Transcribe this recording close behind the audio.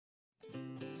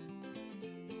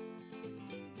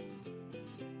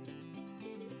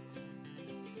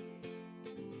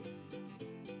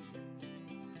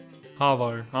Hi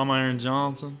there, I'm Aaron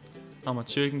Johnson. I'm a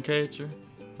chicken catcher.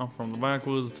 I'm from the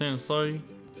backwoods of Tennessee.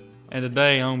 And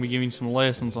today I'm going to be giving you some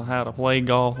lessons on how to play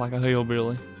golf like a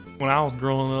hillbilly. When I was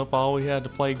growing up, all we had to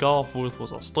play golf with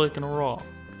was a stick and a rock.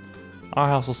 Our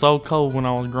house was so cold when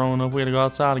I was growing up, we had to go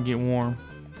outside to get warm.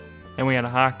 And we had to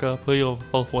hike uphill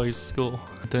both ways to school.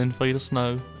 10 feet of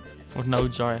snow with no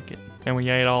jacket. And we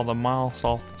ate all the moss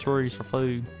off the trees for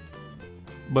food.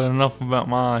 But enough about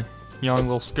my young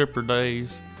little skipper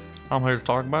days. I'm here to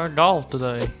talk about golf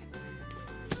today.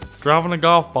 Driving a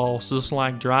golf ball is just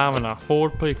like driving a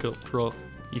Ford pickup truck.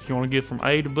 If you want to get from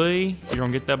A to B, you're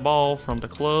going to get that ball from the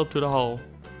club to the hole.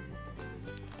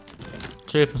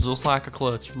 Chipping's just like a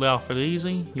clutch. If you lay off it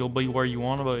easy, you'll be where you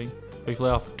want to be. If you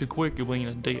lay off it too quick, you'll be in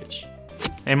a ditch.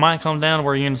 It might come down to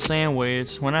where you're in a sand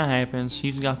wedge. When that happens,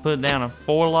 you just got to put it down a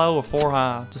 4 low or 4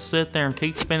 high. Just sit there and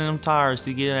keep spinning them tires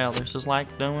to get out there. It's just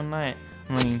like doing that.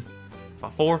 I mean, if a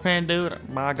 4 can't do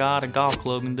it, by God, a golf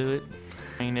club can do it.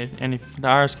 And if the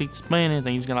tires keep spinning,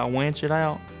 then you just gotta winch it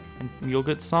out, and you'll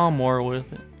get somewhere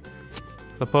with it.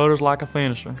 The putter's like a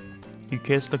finisher. You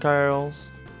catch the curls,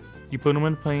 you put them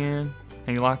in the pen,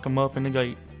 and you lock them up in the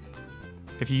gate.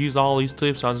 If you use all these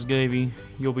tips I just gave you,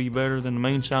 you'll be better than the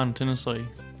moonshine in Tennessee.